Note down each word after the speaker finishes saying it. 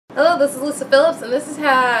Hello, this is Lisa Phillips, and this is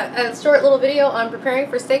a short little video on preparing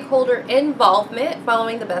for stakeholder involvement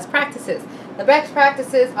following the best practices. The best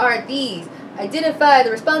practices are these. Identify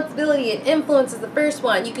the responsibility and influence is the first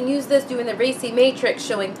one. You can use this doing the RACI matrix,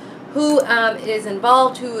 showing who is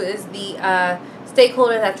involved, who is the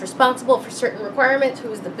stakeholder that's responsible for certain requirements,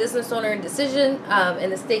 who is the business owner in decision,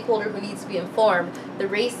 and the stakeholder who needs to be informed. The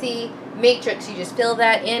RACI matrix, you just fill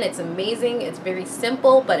that in. It's amazing. It's very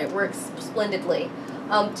simple, but it works splendidly.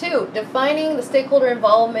 2, defining the stakeholder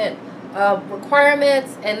involvement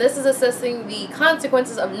requirements, and this is assessing the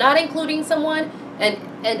consequences of not including someone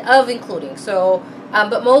and of including. So,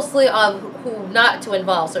 but mostly of who not to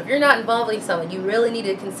involve. So if you're not involving someone, you really need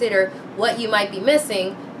to consider what you might be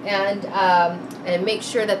missing and make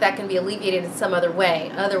sure that that can be alleviated in some other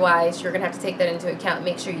way. Otherwise, you're going to have to take that into account and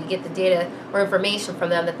make sure you get the data or information from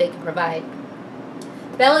them that they can provide.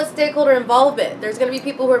 Balance stakeholder involvement. There's going to be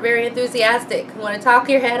people who are very enthusiastic, who want to talk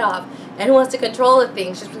your head off, and who wants to control the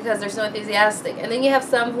things just because they're so enthusiastic. And then you have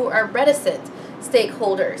some who are reticent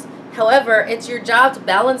stakeholders. However, it's your job to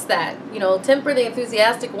balance that. You know, temper the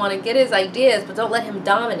enthusiastic one and get his ideas, but don't let him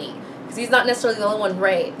dominate, because he's not necessarily the only one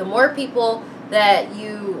right. The more people that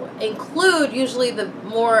you include, usually the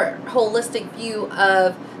more holistic view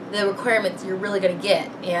of the requirements you're really going to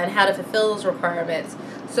get and how to fulfill those requirements.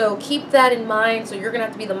 So keep that in mind. So you're going to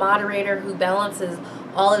have to be the moderator who balances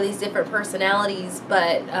all of these different personalities,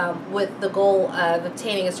 but with the goal of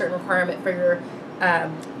obtaining a certain requirement for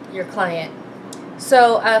your client.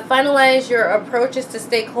 So finalize your approaches to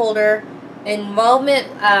stakeholder involvement.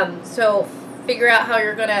 So figure out how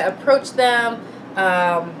you're going to approach them,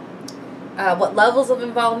 what levels of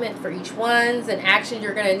involvement for each ones, and actions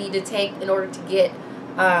you're going to need to take in order to get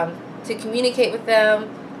to communicate with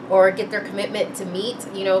them or get their commitment to meet.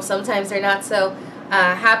 You know, sometimes they're not so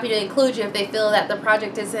happy to include you if they feel that the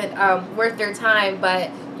project isn't worth their time,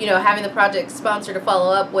 but you know, having the project sponsor to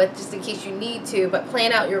follow up with just in case you need to, but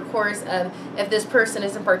plan out your course of if this person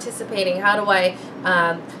isn't participating, how do I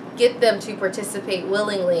get them to participate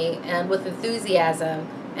willingly and with enthusiasm,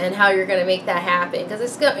 and how you're going to make that happen, because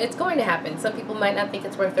it's going to happen. Some people might not think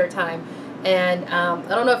it's worth their time. And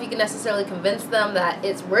I don't know if you can necessarily convince them that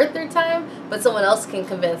it's worth their time, but someone else can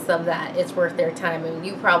convince them that it's worth their time. And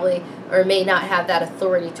you probably or may not have that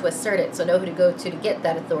authority to assert it, so know who to go to get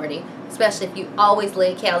that authority, especially if you always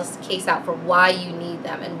lay a case out for why you need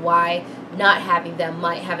them and why not having them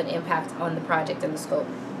might have an impact on the project and the scope.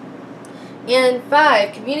 And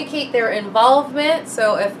 5, communicate their involvement.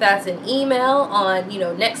 So if that's an email on, you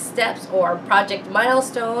know, next steps or project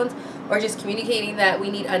milestones, or just communicating that we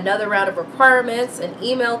need another round of requirements, an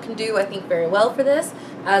email can do, I think, very well for this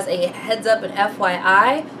as a heads up and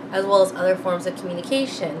FYI, as well as other forms of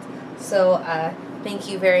communication. So thank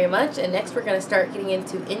you very much. And next we're going to start getting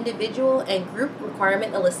into individual and group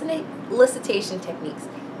requirement elicitation techniques.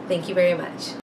 Thank you very much.